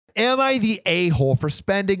Am I the a-hole for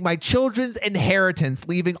spending my children's inheritance,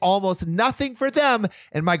 leaving almost nothing for them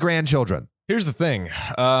and my grandchildren? Here's the thing.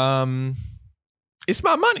 It's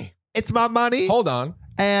my money. It's my money. Hold on.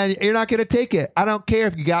 And you're not going to take it. I don't care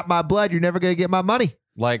if you got my blood. You're never going to get my money.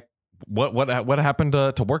 Like, what happened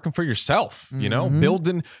to working for yourself? You know,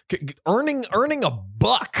 building, earning a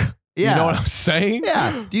buck. Yeah. You know what I'm saying?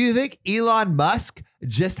 Yeah. Do you think Elon Musk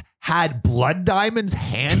just had blood diamonds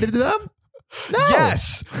handed to them? No.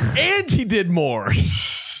 Yes. And he did more.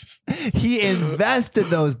 He invested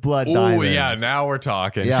those blood Oh, diamonds. yeah. Now we're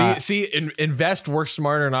talking. Yeah. Invest, work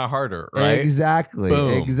smarter, not harder. Right? Exactly.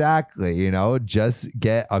 Boom. Exactly. You know, just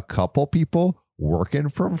get a couple people working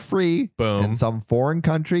for free in some foreign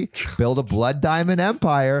country, build a blood diamond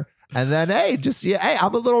empire. And then, hey,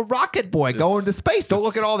 I'm a little rocket boy going to space. Don't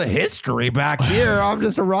look at all the history back here. I'm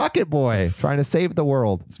just a rocket boy trying to save the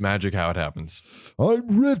world. It's magic how it happens.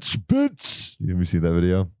 I'm rich, bitch. You ever see that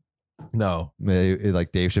video? No.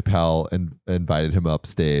 Like Dave Chappelle invited him up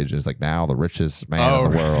stage. And it's like, now the richest man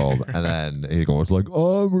in the world. And then he goes like,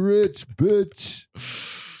 I'm rich, bitch.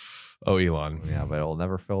 Oh, Elon. Yeah, but it'll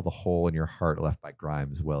never fill the hole in your heart left by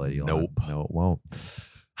Grimes, will it, Elon? Nope. No, it won't.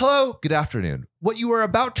 Hello, good afternoon. What you are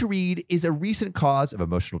about to read is a recent cause of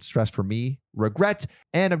emotional distress for me, regret,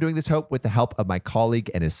 and I'm doing this hope with the help of my colleague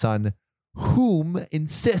and his son, whom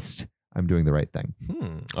insist I'm doing the right thing.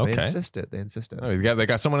 Okay. They insisted. Oh, they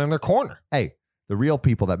got someone in their corner. Hey, the real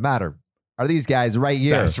people that matter are these guys right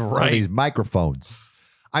here. That's right. These microphones.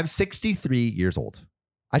 I'm 63 years old.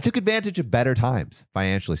 I took advantage of better times,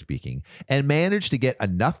 financially speaking, and managed to get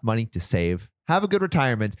enough money to save, have a good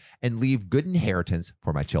retirement, and leave good inheritance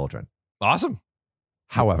for my children. Awesome.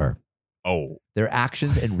 However, their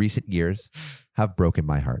actions in recent years have broken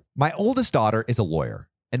my heart. My oldest daughter is a lawyer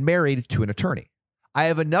and married to an attorney. I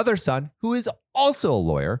have another son who is also a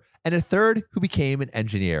lawyer and a third who became an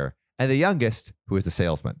engineer, and the youngest who is a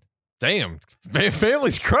salesman. Damn,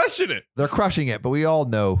 family's crushing it. They're crushing it, but we all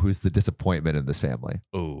know who's the disappointment in this family.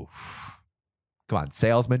 Ooh. Come on,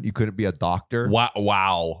 salesman. You couldn't be a doctor. Wow.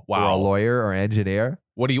 Or a lawyer or engineer.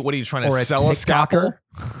 What are you trying to or sell a scalpel?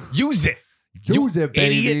 Use it. Use it,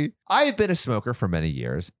 baby. Idiot. I have been a smoker for many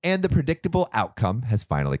years, and the predictable outcome has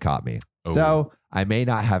finally caught me. Ooh. So I may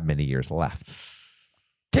not have many years left.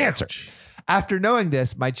 Cancer. After knowing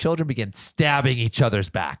this, my children began stabbing each other's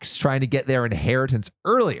backs, trying to get their inheritance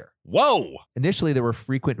earlier. Whoa. Initially, there were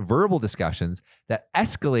frequent verbal discussions that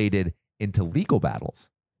escalated into legal battles.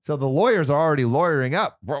 So the lawyers are already lawyering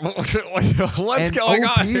up. What's going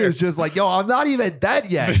on here? is just like, yo, I'm not even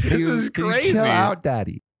dead yet. This is crazy. Chill out,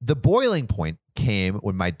 daddy. The boiling point came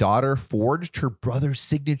when my daughter forged her brother's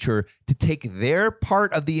signature to take their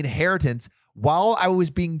part of the inheritance while I was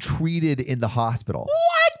being treated in the hospital.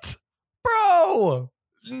 What? Bro.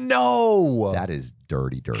 No. That is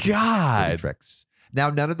dirty. God. Dirty tricks. Now,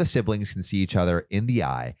 none of the siblings can see each other in the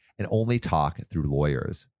eye and only talk through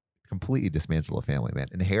lawyers. Completely dismantle a family, man.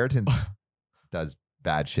 Inheritance does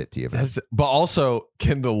bad shit to you, man. But also,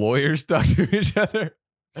 can the lawyers talk to each other?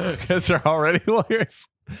 Because they're already lawyers.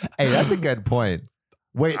 Hey, that's a good point.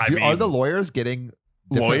 Wait, are the lawyers getting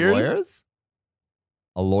different lawyers?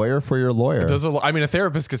 A lawyer for your lawyer. A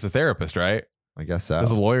therapist gets a therapist, right? I guess so.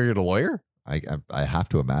 Does a lawyer get a lawyer? I have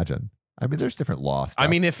to imagine. I mean, there's different law stuff. I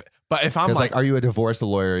mean, if I'm like, are you a divorce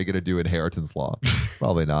lawyer? Are you going to do inheritance law?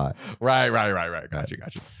 Probably not. Right. Got you.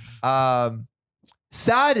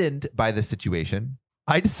 Saddened by the situation,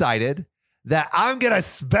 I decided that I'm going to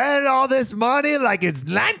spend all this money like it's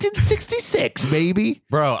 1966, baby.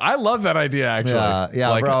 Bro, I love that idea, actually.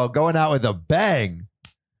 Yeah, bro. Going out with a bang.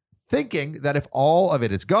 Thinking that if all of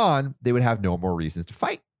it is gone, they would have no more reasons to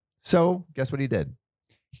fight. So guess what he did?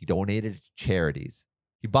 He donated to charities.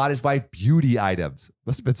 He bought his wife beauty items.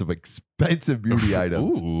 Must have been some expensive beauty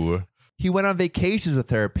items. Ooh. He went on vacations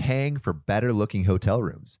with her, paying for better looking hotel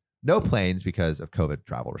rooms. No planes because of COVID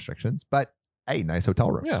travel restrictions, but hey, nice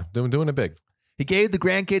hotel rooms. Yeah, doing it big. He gave the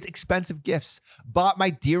grandkids expensive gifts, bought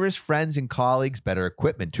my dearest friends and colleagues better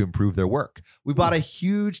equipment to improve their work. We bought a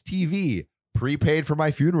huge TV, prepaid for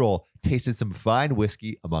my funeral, tasted some fine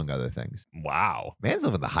whiskey, among other things. Wow. Man's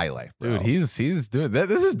living the high life, bro. Dude, he's doing that.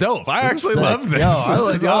 This is dope. I actually love this. Yo,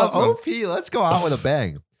 This is awesome. OP, let's go out with a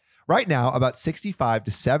bang. Right now, about 65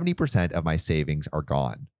 to 70% of my savings are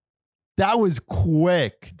gone. That was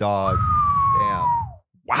quick, dog. Damn.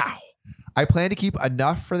 Wow. I plan to keep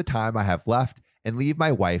enough for the time I have left and leave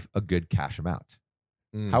my wife a good cash amount.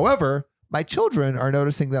 However, my children are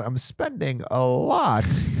noticing that I'm spending a lot.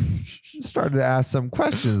 Started to ask some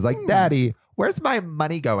questions like, Daddy, where's my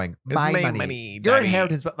money going? My money. Your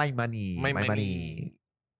inheritance, but my money. My money.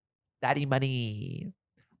 Daddy money.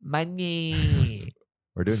 Money.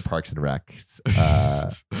 We're doing Parks and Rec. Yeah,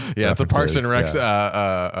 it's a Parks and Rec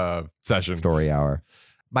session. Story hour.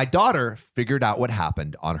 My daughter figured out what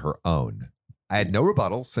happened on her own. I had no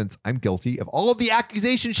rebuttal since I'm guilty of all of the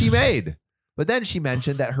accusations she made. But then she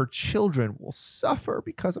mentioned that her children will suffer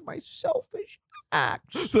because of my selfish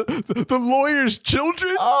acts. The lawyer's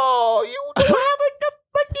children? Oh, you don't have enough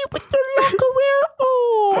money with the locker.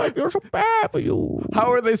 Oh, I feel so bad for you.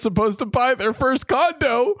 How are they supposed to buy their first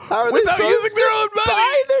condo without using their own money?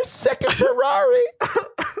 Buy their second Ferrari. How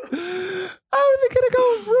are they going to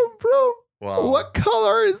go vroom, vroom? Wow. What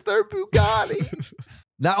color is their Bugatti?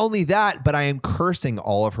 Not only that, but I am cursing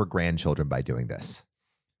all of her grandchildren by doing this.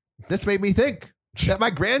 This made me think that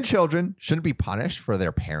my grandchildren shouldn't be punished for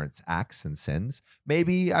their parents' acts and sins.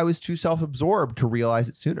 Maybe I was too self-absorbed to realize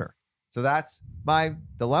it sooner. So that's my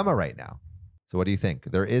dilemma right now. So what do you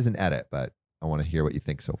think? There is an edit, but I want to hear what you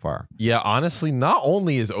think so far. Yeah, honestly, not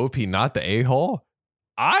only is OP not the a-hole,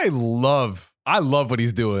 I love what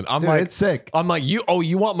he's doing. I'm like, it's sick. I'm like, you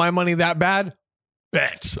want my money that bad?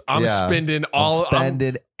 Bet. I'm spending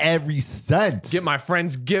every cent. Get my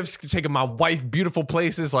friends gifts, taking my wife beautiful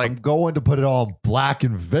places. Like, I'm going to put it all in black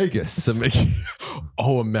in Vegas.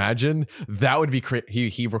 Imagine that would be crazy.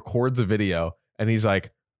 He records a video and he's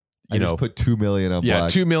like, just put $2 million on black.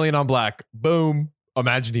 $2 million on black. Boom.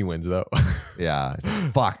 Imagine he wins though. Yeah.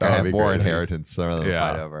 Fuck. I have more inheritance. So I'm going to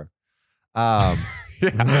fight over. Yeah,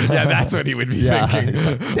 that's what he would be thinking.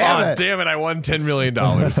 Like, damn it. I won $10 million.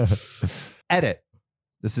 Edit.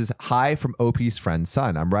 This is hi from OP's friend's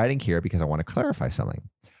son. I'm writing here because I want to clarify something.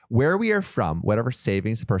 Where we are from, whatever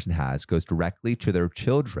savings the person has goes directly to their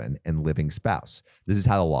children and living spouse. This is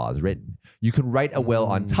how the law is written. You can write a will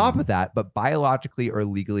on top of that, but biologically or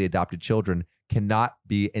legally adopted children cannot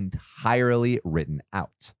be entirely written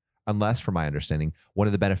out, unless, from my understanding, one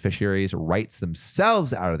of the beneficiaries writes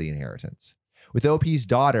themselves out of the inheritance. With OP's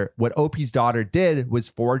daughter, what OP's daughter did was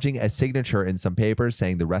forging a signature in some papers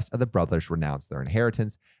saying the rest of the brothers renounced their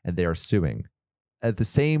inheritance and they are suing. At the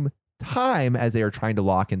same time as they are trying to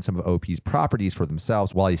lock in some of OP's properties for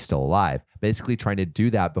themselves while he's still alive, basically trying to do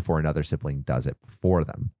that before another sibling does it for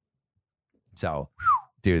them. So,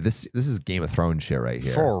 dude, this is Game of Thrones shit right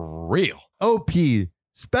here. For real. OP,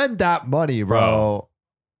 spend that money, bro.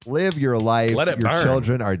 Live your life. Let it burn. Your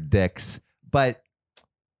children are dicks. But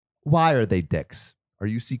why are they dicks? Are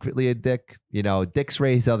you secretly a dick? You know, dicks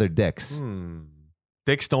raise other dicks.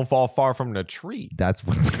 Dicks don't fall far from the tree. That's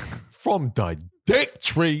what. From the dick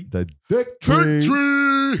tree. The dick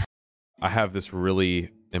tree. I have this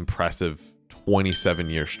really impressive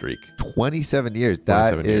 27-year streak. 27 years.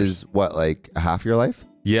 That is what, like half your life?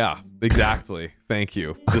 Yeah, exactly. Thank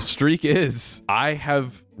you. The streak is I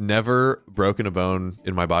have never broken a bone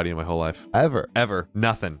in my body in my whole life. Ever.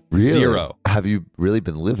 Nothing. Really? 0. Have you really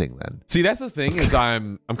been living then? See, that's the thing is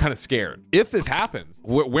I'm kind of scared. If this happens,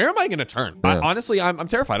 where am I going to turn? Yeah. Honestly, I'm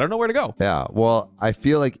terrified. I don't know where to go. Yeah. Well, I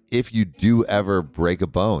feel like if you do ever break a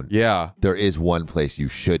bone, there is one place you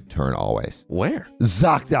should turn always. Where?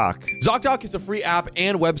 ZocDoc. ZocDoc is a free app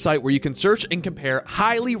and website where you can search and compare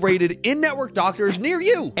highly rated in-network doctors near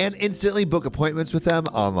you. And instantly book appointments with them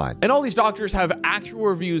online. And all these doctors have actual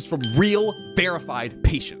reviews from real, verified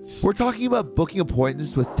patients. We're talking about booking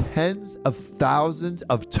appointments with tens of thousands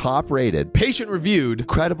of top-rated, patient-reviewed,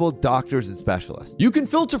 credible doctors and specialists. You can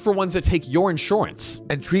filter for ones that take your insurance.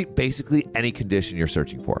 And treat basically any condition you're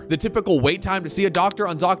searching for. The typical wait time to see a doctor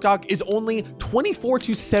on ZocDoc is only 24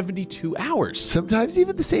 to 72 hours. Sometimes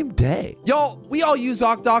even the same day. Y'all, we all use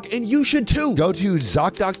ZocDoc and you should too. Go to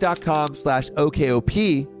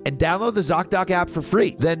ZocDoc.com/OKOP and download the ZocDoc app for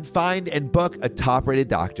free. Then find and book a top-rated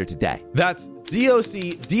doctor today. That's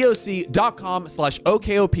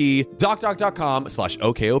ZocDoc.com/OKOP,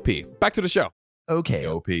 ZocDoc.com/OKOP. Back to the show.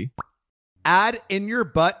 OKOP. Add in your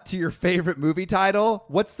butt to your favorite movie title.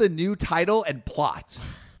 What's the new title and plot?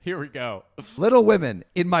 Here we go. Little Women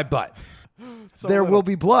in my butt. There will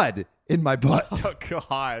be blood in my butt. Oh,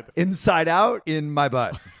 God. Inside Out in my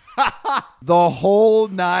butt. The whole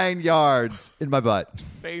 9 yards in my butt.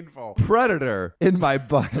 Painful. Predator in my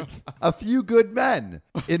butt. A Few Good Men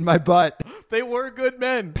in my butt. They were good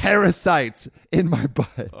men. Parasites in my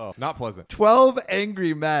butt. Oh, not pleasant. 12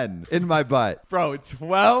 Angry Men in my butt. Bro,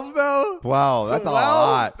 12 though? Wow, that's a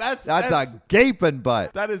lot. That's a gaping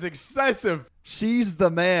butt. That is excessive. She's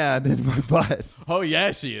the Man in my butt. Oh,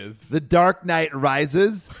 yeah, she is. The Dark Knight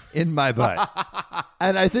Rises in my butt.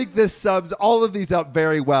 And I think this sums all of these up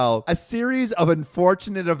very well. A series of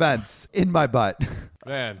unfortunate events in my butt.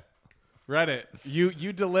 Man, Reddit, you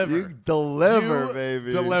deliver. You deliver,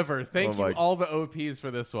 baby. Deliver. Thank you all the OPs for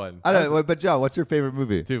this one. I don't know, but John, what's your favorite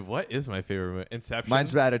movie? Dude, what is my favorite movie? Inception.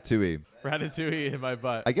 Mine's Ratatouille. Ratatouille in my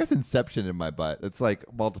butt. I guess Inception in my butt. It's like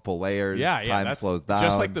multiple layers. Yeah, Time slows down.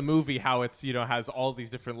 Just like the movie, how it's has all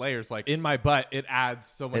these different layers. Like in my butt, it adds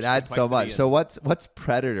so much. It adds so much. So what's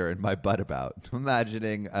Predator in my butt about? I'm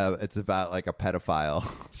imagining it's about like a pedophile.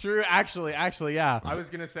 True, actually, yeah. I was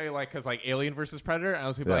gonna say because Alien versus Predator, and I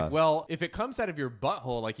was gonna be like, well, if it comes out of your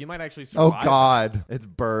butthole, you might actually survive. Oh God, it's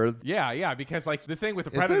birth. Yeah, because the thing with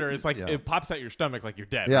the Predator is it pops out your stomach, you're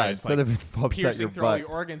dead. Yeah, right? instead of it pops out your through butt. all your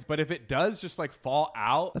organs. But if it does just fall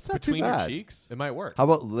out between your cheeks, it might work. How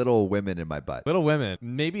about Little Women in my butt? Little Women.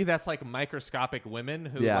 Maybe that's microscopic women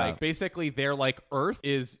who basically they're Earth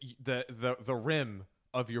is the rim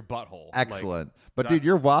of your butthole. Excellent. But dude,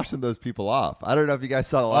 you're washing those people off. I don't know if you guys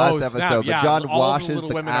saw the last episode, but John washes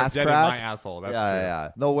the ass crack. My asshole. That's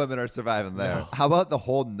yeah. No women are surviving there. No. How about the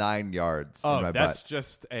whole 9 yards in my butt? That's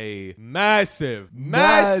just a massive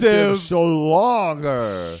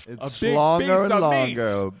longer. It's longer and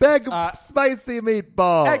longer. Big spicy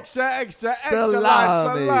meatball. Extra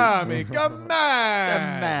salami. Come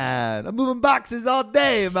on. I'm moving boxes all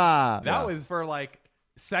day, ma. That was for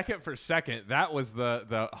second for second, that was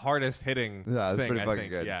the hardest hitting thing, I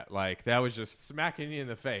think. Good. Yeah, that was just smacking you in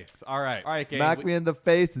the face. All right, Gabe. Smack me in the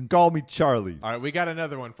face and call me Charlie. All right, we got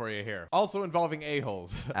another one for you here. Also involving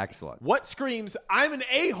a-holes. Excellent. What screams, I'm an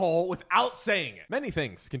a-hole without saying it? Many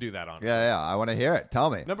things can do that, honestly. Yeah, I want to hear it.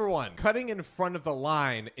 Tell me. Number 1, cutting in front of the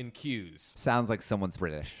line in queues. Sounds like someone's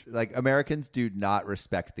British. Americans do not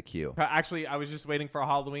respect the queue. Actually, I was just waiting for a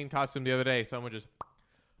Halloween costume the other day. Someone just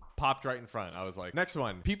popped right in front. I was like, next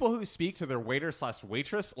one. People who speak to their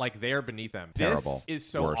waiter/waitress like they are beneath them. Terrible. This is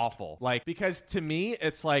so awful. Because to me,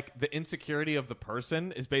 it's the insecurity of the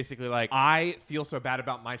person is basically I feel so bad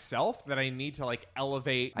about myself that I need to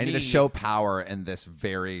elevate. I need to show power in this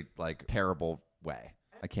very terrible way.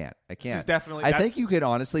 I can't. I think you could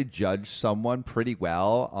honestly judge someone pretty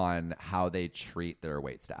well on how they treat their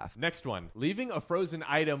waitstaff. Next one. Leaving a frozen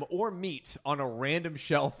item or meat on a random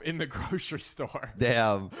shelf in the grocery store.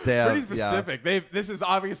 Damn. Pretty specific. Yeah. This has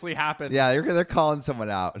obviously happened. Yeah, they're calling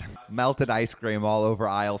someone out. Melted ice cream all over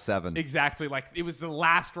aisle 7. Exactly. It was the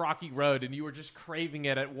last rocky road and you were just craving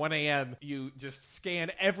it at 1 a.m. You just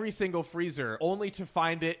scan every single freezer only to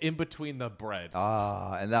find it in between the bread.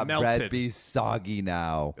 And that melted. Bread be soggy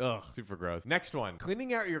now. Ugh, super gross. Next one.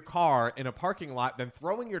 Cleaning out your car in a parking lot, then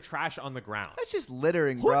throwing your trash on the ground. That's just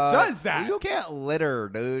littering, bro. Who does that? You can't litter,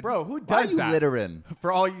 dude. Bro, who does that? Why are you littering?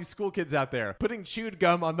 For all you school kids out there, putting chewed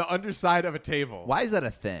gum on the underside of a table. Why is that a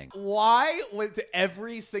thing? Why was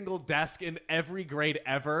every single desk in every grade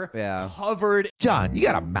ever covered? John, you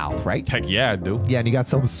got a mouth, right? Heck yeah, I do. Yeah, and you got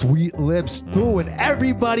some sweet lips, too. And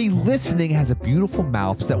everybody listening has a beautiful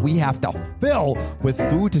mouth that we have to fill with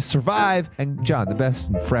food to survive. And John, the best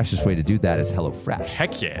and freshest way to do that is HelloFresh.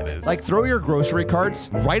 Heck yeah, it is. Throw your grocery carts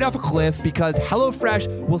right off a cliff because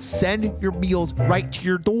HelloFresh will send your meals right to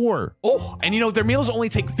your door. Oh, and their meals only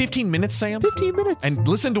take 15 minutes, Sam. 15 minutes. And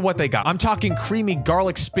listen to what they got. I'm talking creamy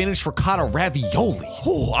garlic spinach ricotta ravioli.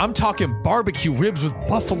 Oh, I'm talking barbecue ribs with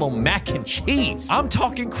buffalo mac and cheese. I'm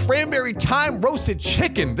talking cranberry thyme roasted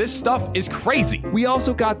chicken. This stuff is crazy. We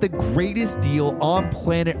also got the greatest deal on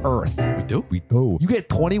planet Earth. We do. You get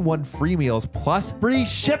 21 free meals plus free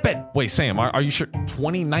shipping. Wait, Sam, are you sure?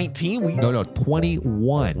 2019? No,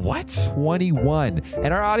 21. What? 21.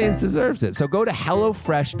 And our audience deserves it. So go to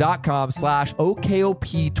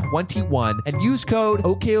HelloFresh.com/OKOP21 and use code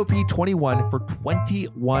OKOP21 for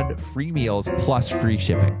 21 free meals plus free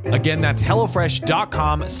shipping. Again, that's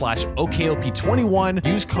HelloFresh.com/OKOP21.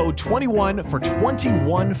 Use code 21 for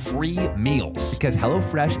 21 free meals. Because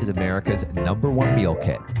HelloFresh is America's #1 meal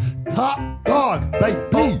kit. Top dogs,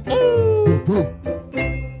 baby!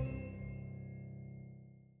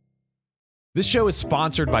 This show is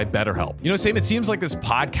sponsored by BetterHelp. Sam, it seems like this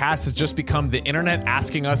podcast has just become the internet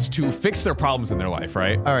asking us to fix their problems in their life,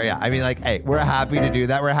 right? Oh, yeah. I mean, hey, we're happy to do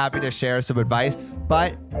that. We're happy to share some advice.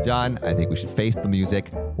 But, John, I think we should face the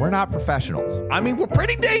music. We're not professionals. I mean, we're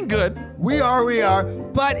pretty dang good. We are.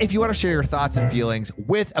 But if you want to share your thoughts and feelings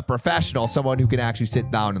with a professional, someone who can actually sit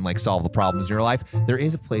down and solve the problems in your life, there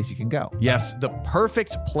is a place you can go. Yes, the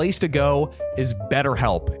perfect place to go is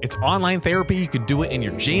BetterHelp. It's online therapy. You can do it in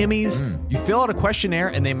your jammies. You fill out a questionnaire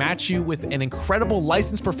and they match you with an incredible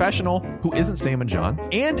licensed professional who isn't Sam and John.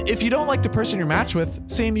 And if you don't like the person you're matched with,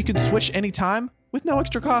 Sam, you can switch anytime. with no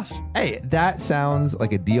extra cost. Hey, that sounds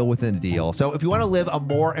like a deal within a deal. So if you want to live a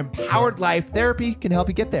more empowered life, therapy can help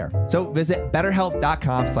you get there. So visit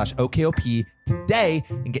betterhelp.com/OKOP today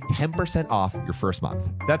and get 10% off your first month.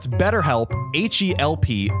 That's BetterHelp,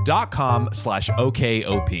 HELP.com/OKOP.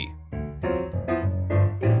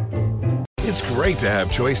 It's great to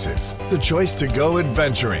have choices. The choice to go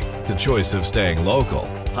adventuring, the choice of staying local,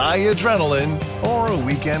 high adrenaline, or a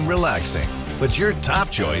weekend relaxing. But your top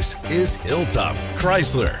choice is Hilltop,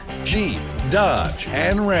 Chrysler, Jeep, Dodge,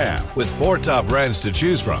 and Ram. With 4 top brands to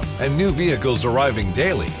choose from and new vehicles arriving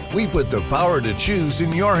daily, we put the power to choose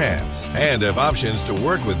in your hands and have options to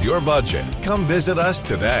work with your budget. Come visit us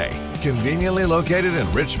today. Conveniently located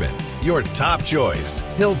in Richmond. Your top choice,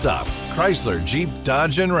 Hilltop, Chrysler, Jeep,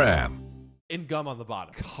 Dodge, and Ram. In gum on the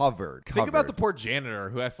bottom. Covered. Think about the poor janitor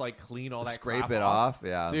who has to like clean all that Scrape crap it off.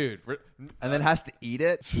 Yeah. Dude. And then has to eat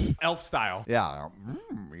it. Elf style. Yeah.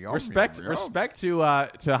 Yum, Respect yum, yum.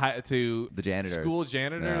 to The janitors. School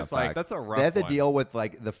janitors. Yeah, like, that's a rough They have to one. deal with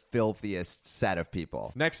like the filthiest set of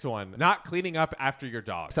people. Next one. Not cleaning up after your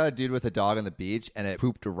dog. I saw a dude with a dog on the beach and it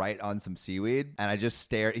pooped right on some seaweed. And I just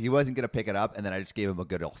stared. He wasn't going to pick it up. And then I just gave him a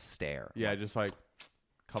good old stare. Yeah, just like...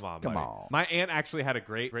 Come on, Come buddy. on. My aunt actually had a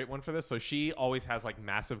great one for this. So she always has like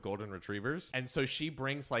massive golden retrievers. And so she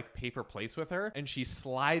brings like paper plates with her and she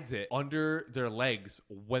slides it under their legs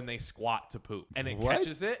when they squat to poop. And it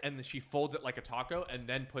catches it and then she folds it like a taco and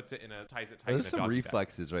then puts it ties it tight in a There's some doggy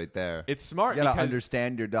reflexes right there. It's smart. You gotta because-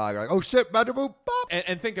 understand your dog. Like, oh shit, about to poop. Pop.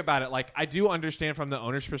 And think about it. Like, I do understand from the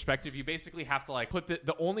owner's perspective, you basically have to like put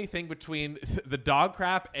the only thing between the dog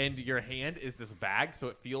crap and your hand is this bag. So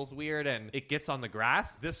it feels weird and it gets on the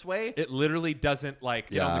grass. This way, it literally doesn't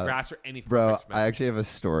like get on the grass or anything. Bro, I actually have a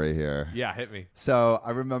story here. Yeah, hit me. So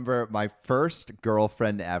I remember my first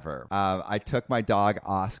girlfriend ever. I took my dog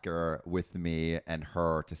Oscar with me and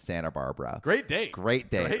her to Santa Barbara. Great date. Right?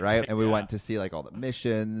 Date, And we went to see like all the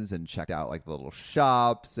missions and checked out like the little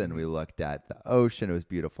shops and we looked at the ocean. It was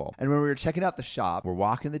beautiful. And when we were checking out the shop, we're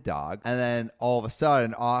walking the dog and then all of a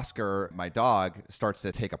sudden Oscar, my dog, starts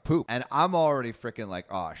to take a poop. And I'm already freaking like,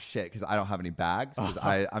 oh shit, because I don't have any bags. Because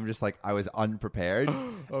I'm just like, I was unprepared.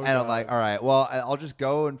 And I'm like, all right, well, I'll just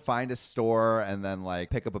go and find a store and then like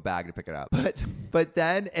pick up a bag to pick it up. But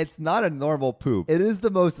then it's not a normal poop. It is the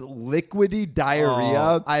most liquidy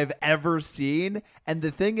diarrhea I've ever seen. And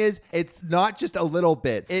the thing is, it's not just a little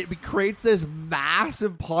bit. It creates this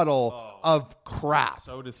massive puddle of crap.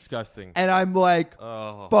 So disgusting. And I'm like,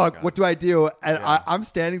 fuck, what do I do? And I'm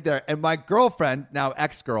standing there and my girlfriend, now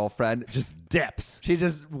ex-girlfriend, just dips. She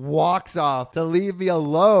just walks off to leave me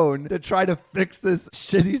alone to try to fix this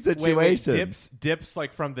shitty situation. Wait, dips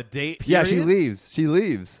like from the date period? Yeah, she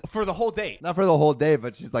leaves. For the whole date? Not for the whole day,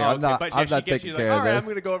 but she's like, I'm not taking taking care of all right, this. I'm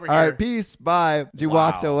going to go over here. All right, peace, bye. She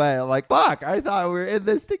walks away. I'm like, fuck, I thought we were in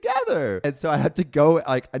this together. And so I had to go,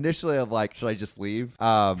 like, initially I'm like, should I just leave?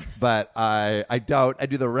 But I don't. I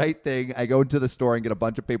do the right thing. I go into the store and get a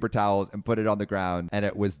bunch of paper towels and put it on the ground. And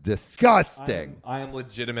it was disgusting. I am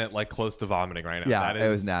legitimate, like, close to vomiting right now. Yeah, it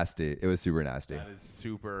was nasty. It was super nasty. That is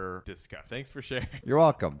super disgusting. Thanks for sharing. You're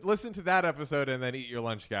welcome. Listen to that episode and then eat your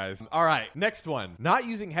lunch, guys. All right, next one. Not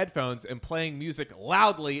using headphones and playing music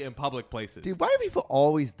loudly in public places. Dude, why do people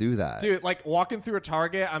always do that? Dude, like walking through a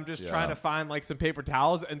Target, I'm just trying to find like some paper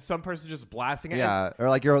towels and some person just blasting it. Yeah, or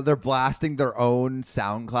like they're blasting their own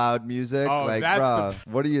SoundCloud music. Oh, like, that's bro,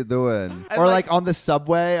 what are you doing? And Or like on the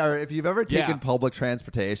subway, or if you've ever taken Yeah. public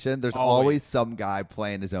transportation, there's Always. always some guy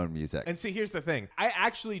playing his own music. And see, here's the thing. I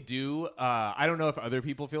actually do, I don't know if other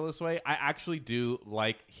people feel this way. I actually do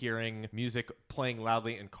like hearing music playing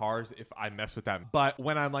loudly in cars if I mess with them. But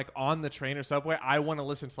when I'm like on the train or subway, I want to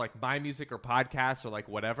listen to like my music or podcasts or like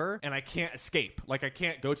whatever. And I can't escape. Like I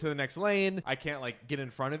can't go to the next lane. I can't like get in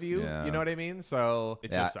front of you. Yeah. You know what I mean? So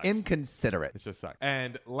it just sucks. Inconsiderate. It just sucks.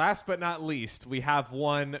 And last but not least, we have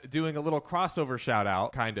one doing a little crossover shout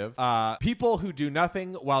out, kind of. People who do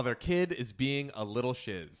nothing while their kid is being a little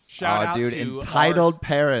shiz. Shout out dude, to entitled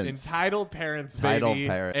parents. Entitled parents, baby. Entitled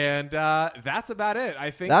parents. And that's about it.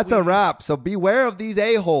 I think That's a wrap. So beware of these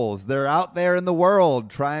a-holes. They're out there in the world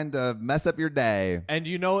trying to mess up your day. And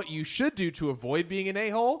you know what you should do to avoid being an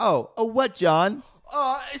a-hole? Oh, what, John?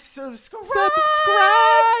 Subscribe,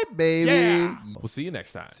 baby. Yeah. We'll see you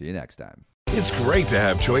next time. See you next time. It's great to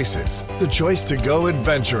have choices. The choice to go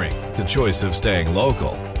adventuring, the choice of staying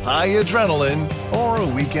local, high adrenaline, or a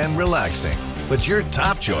weekend relaxing. But your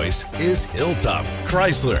top choice is Hilltop,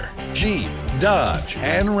 Chrysler, Jeep, Dodge,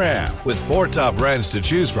 and Ram. With 4 top brands to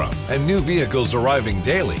choose from and new vehicles arriving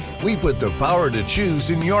daily, we put the power to choose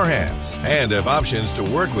in your hands and have options to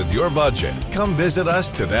work with your budget. Come visit us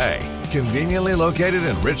today. Conveniently located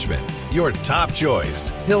in Richmond. Your top choice,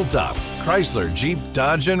 Hilltop, Chrysler, Jeep,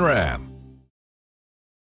 Dodge, and Ram.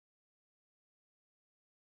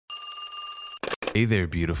 Hey there,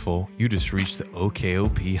 beautiful. You just reached the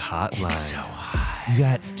OKOP hotline. It's so hot. You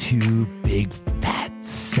got two big, fat,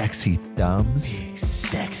 sexy thumbs. Big,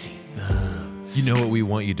 sexy thumbs. You know what we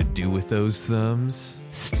want you to do with those thumbs?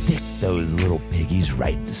 Stick those little piggies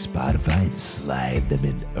right into Spotify and slide them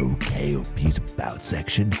in OKOP's About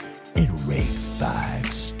section and rate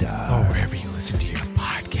 5 stars. Or wherever you listen to your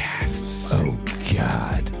podcasts. Oh,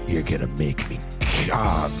 God. You're going to make me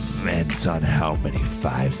comment on how many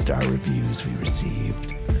 5-star reviews we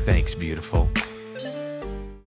received. Thanks, beautiful.